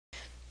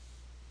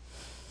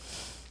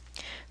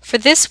For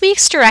this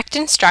week's direct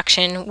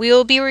instruction, we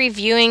will be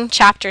reviewing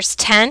chapters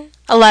 10,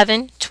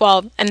 11,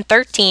 12, and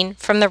 13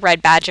 from the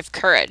Red Badge of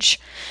Courage.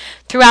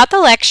 Throughout the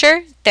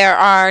lecture, there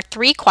are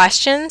 3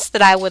 questions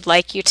that I would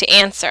like you to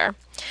answer.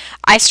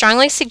 I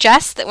strongly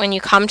suggest that when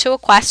you come to a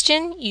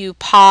question, you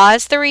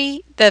pause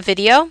the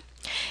video,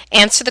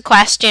 answer the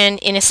question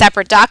in a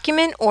separate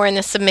document or in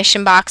the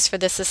submission box for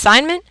this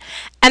assignment,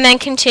 and then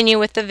continue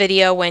with the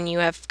video when you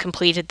have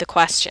completed the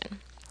question.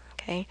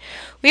 Okay.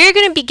 We are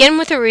going to begin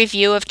with a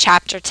review of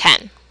Chapter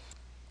 10.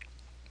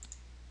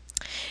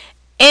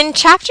 In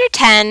Chapter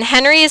 10,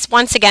 Henry is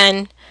once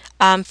again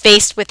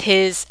faced with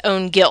his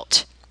own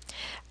guilt.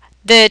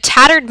 The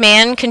tattered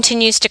man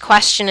continues to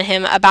question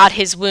him about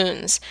his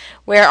wounds.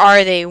 Where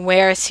are they?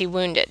 Where is he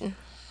wounded?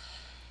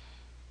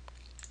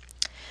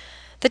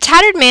 The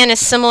tattered man is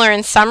similar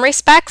in some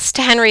respects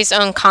to Henry's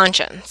own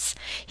conscience.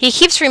 He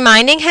keeps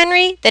reminding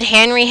Henry that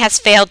Henry has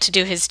failed to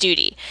do his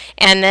duty,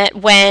 and that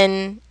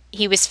when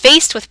he was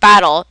faced with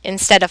battle,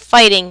 instead of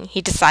fighting, he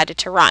decided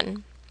to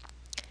run.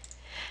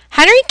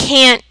 Henry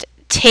can't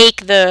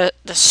take the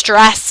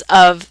stress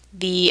of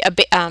the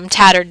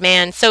tattered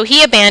man, so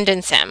he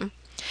abandons him.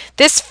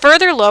 This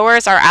further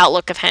lowers our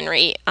outlook of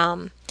Henry.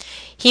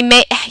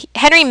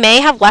 Henry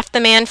may have left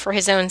the man for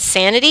his own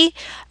sanity,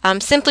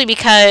 simply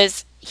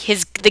because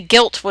the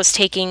guilt was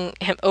taking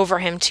over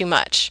him too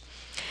much.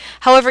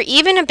 However,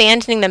 even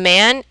abandoning the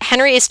man,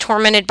 Henry is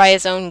tormented by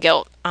his own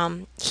guilt.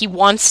 He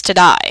wants to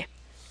die.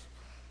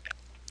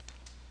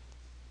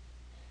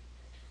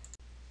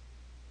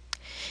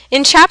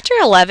 In Chapter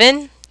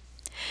 11,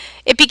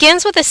 it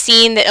begins with a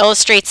scene that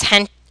illustrates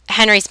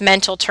Henry's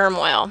mental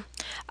turmoil.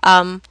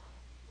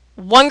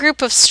 One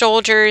group of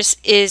soldiers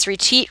is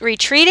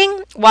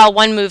retreating while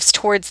one moves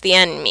towards the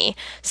enemy.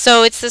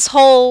 So it's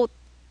the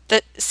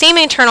same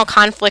internal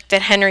conflict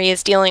that Henry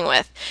is dealing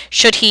with.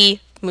 Should he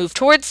move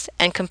towards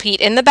and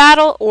compete in the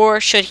battle, or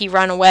should he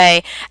run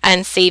away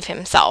and save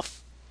himself?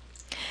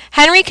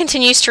 Henry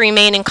continues to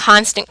remain in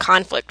constant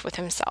conflict with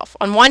himself.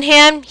 On one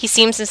hand, he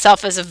sees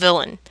himself as a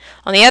villain.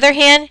 On the other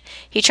hand,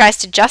 he tries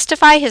to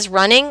justify his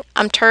running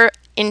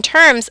in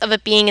terms of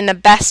it being in the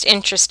best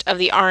interest of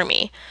the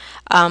army.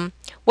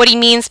 What he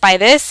means by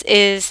this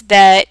is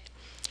that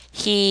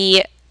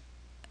he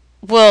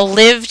will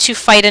live to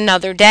fight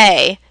another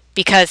day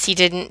because he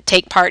didn't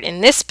take part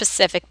in this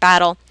specific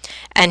battle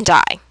and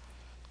die.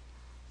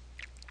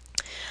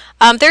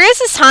 There is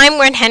a time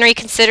when Henry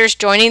considers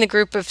joining the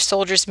group of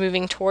soldiers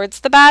moving towards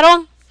the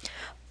battle,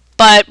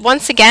 but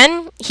once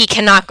again, he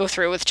cannot go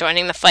through with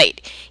joining the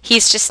fight.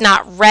 He's just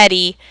not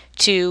ready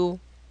to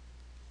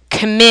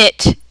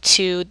commit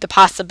to the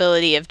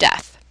possibility of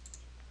death.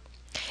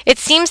 It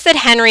seems that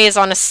Henry is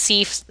on a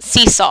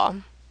seesaw,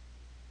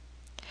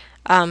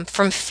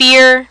 from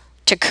fear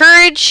to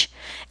courage,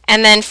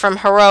 and then from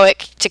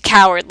heroic to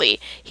cowardly.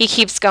 He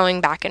keeps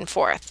going back and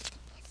forth.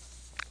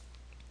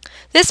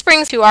 This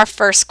brings to our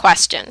first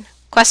question.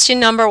 Question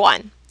number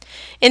 1.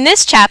 In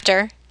this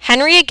chapter,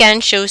 Henry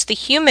again shows the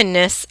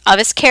humanness of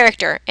his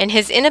character and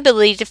his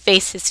inability to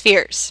face his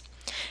fears.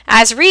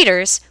 As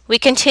readers, we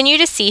continue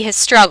to see his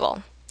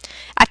struggle.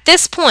 At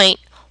this point,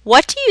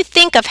 what do you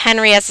think of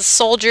Henry as a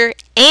soldier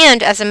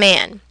and as a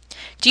man?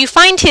 Do you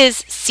find his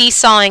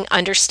seesawing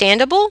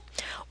understandable,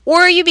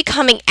 or are you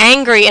becoming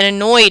angry and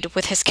annoyed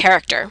with his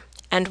character,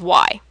 and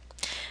why?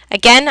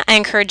 Again, I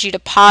encourage you to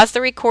pause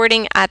the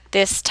recording at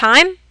this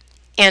time,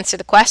 answer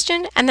the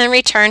question, and then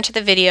return to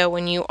the video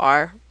when you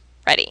are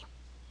ready.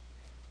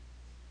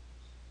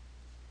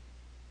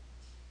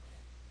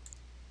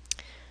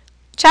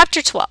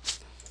 Chapter 12.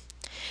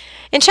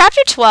 In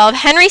Chapter 12,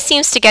 Henry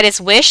seems to get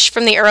his wish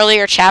from the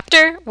earlier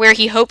chapter, where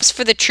he hopes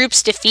for the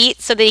troops'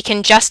 defeat so that he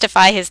can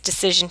justify his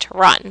decision to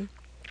run.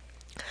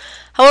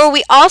 However,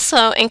 we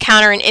also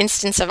encounter an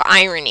instance of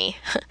irony.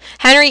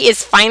 Henry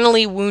is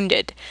finally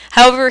wounded.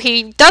 However,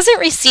 he doesn't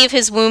receive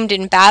his wound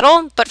in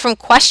battle, but from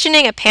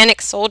questioning a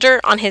panicked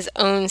soldier on his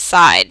own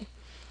side.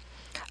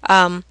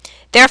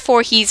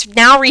 Therefore, he's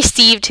now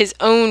received his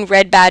own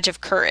Red Badge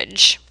of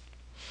Courage.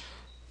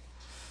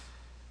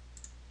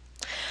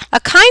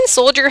 A kind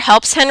soldier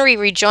helps Henry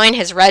rejoin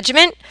his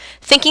regiment,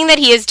 thinking that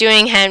he is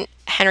doing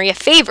Henry a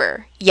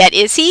favor. Yet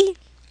is he?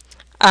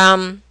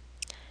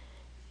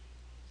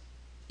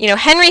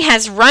 Henry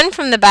has run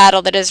from the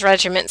battle that his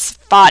regiments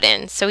fought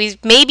in, so he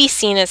may be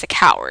seen as a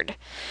coward.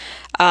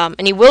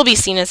 And he will be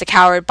seen as a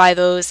coward by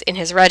those in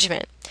his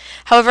regiment.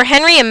 However,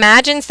 Henry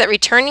imagines that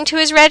returning to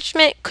his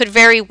regiment could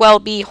very well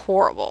be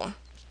horrible.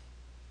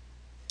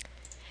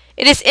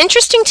 It is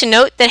interesting to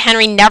note that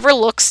Henry never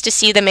looks to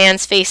see the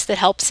man's face that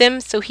helps him,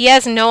 so he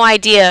has no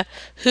idea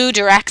who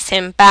directs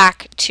him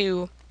back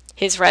to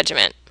his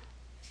regiment.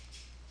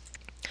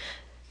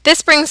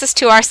 This brings us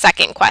to our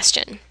second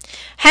question.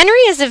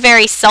 Henry is a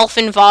very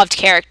self-involved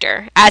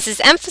character, as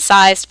is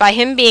emphasized by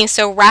him being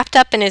so wrapped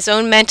up in his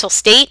own mental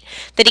state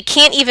that he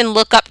can't even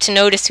look up to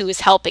notice who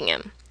is helping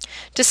him.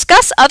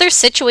 Discuss other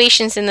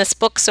situations in this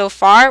book so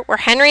far where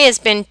Henry has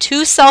been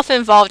too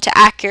self-involved to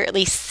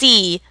accurately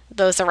see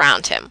those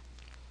around him.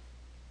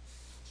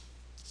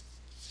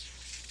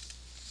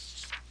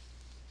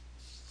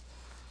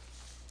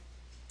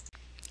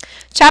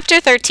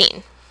 Chapter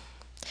 13.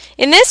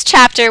 In this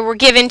chapter, we're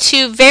given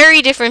two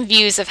very different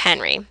views of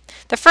Henry.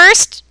 The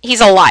first,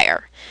 he's a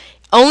liar,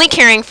 only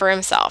caring for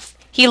himself.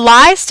 He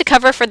lies to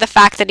cover for the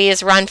fact that he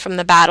has run from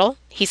the battle.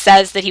 He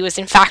says that he was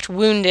in fact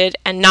wounded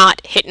and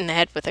not hit in the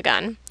head with a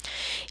gun.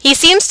 He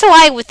seems to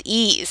lie with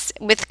ease,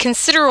 with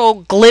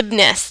considerable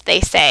glibness,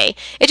 they say.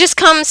 It just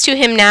comes to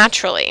him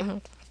naturally.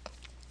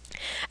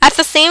 At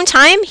the same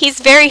time, he's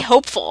very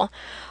hopeful.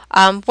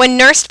 When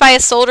nursed by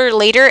a soldier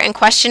later and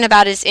questioned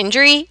about his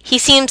injury, he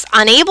seems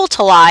unable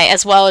to lie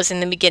as well as in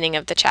the beginning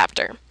of the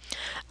chapter.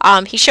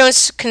 He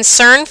shows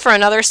concern for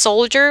another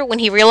soldier when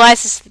he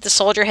realizes that the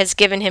soldier has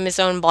given him his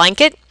own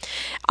blanket.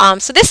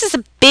 So this is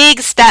a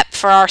big step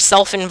for our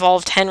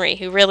self-involved Henry,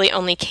 who really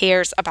only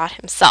cares about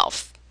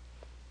himself.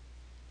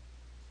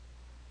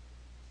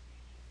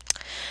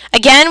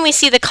 Again, we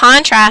see the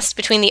contrast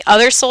between the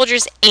other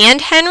soldiers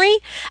and Henry,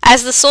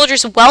 as the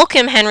soldiers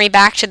welcome Henry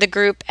back to the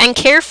group and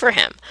care for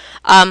him.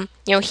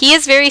 He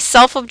is very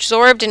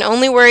self-absorbed and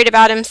only worried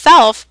about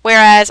himself,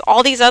 whereas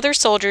all these other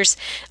soldiers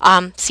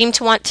seem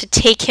to want to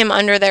take him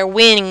under their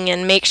wing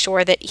and make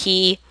sure that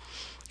he,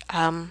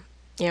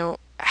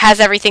 has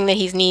everything that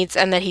he needs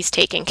and that he's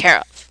taken care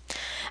of.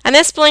 And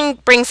this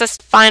brings us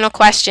to the final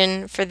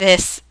question for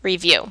this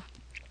review.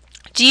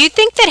 Do you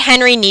think that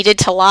Henry needed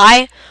to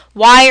lie?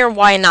 Why or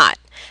why not?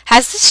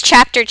 Has this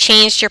chapter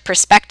changed your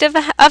perspective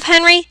of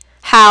Henry?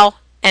 How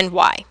and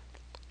why?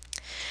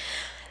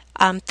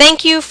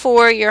 Thank you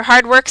for your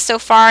hard work so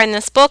far in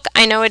this book.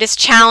 I know it is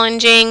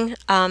challenging,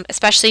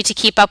 especially to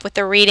keep up with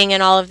the reading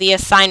and all of the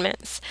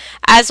assignments.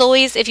 As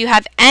always, if you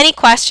have any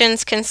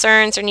questions,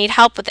 concerns, or need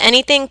help with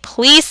anything,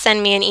 please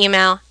send me an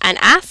email and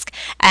ask,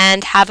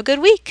 and have a good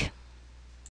week.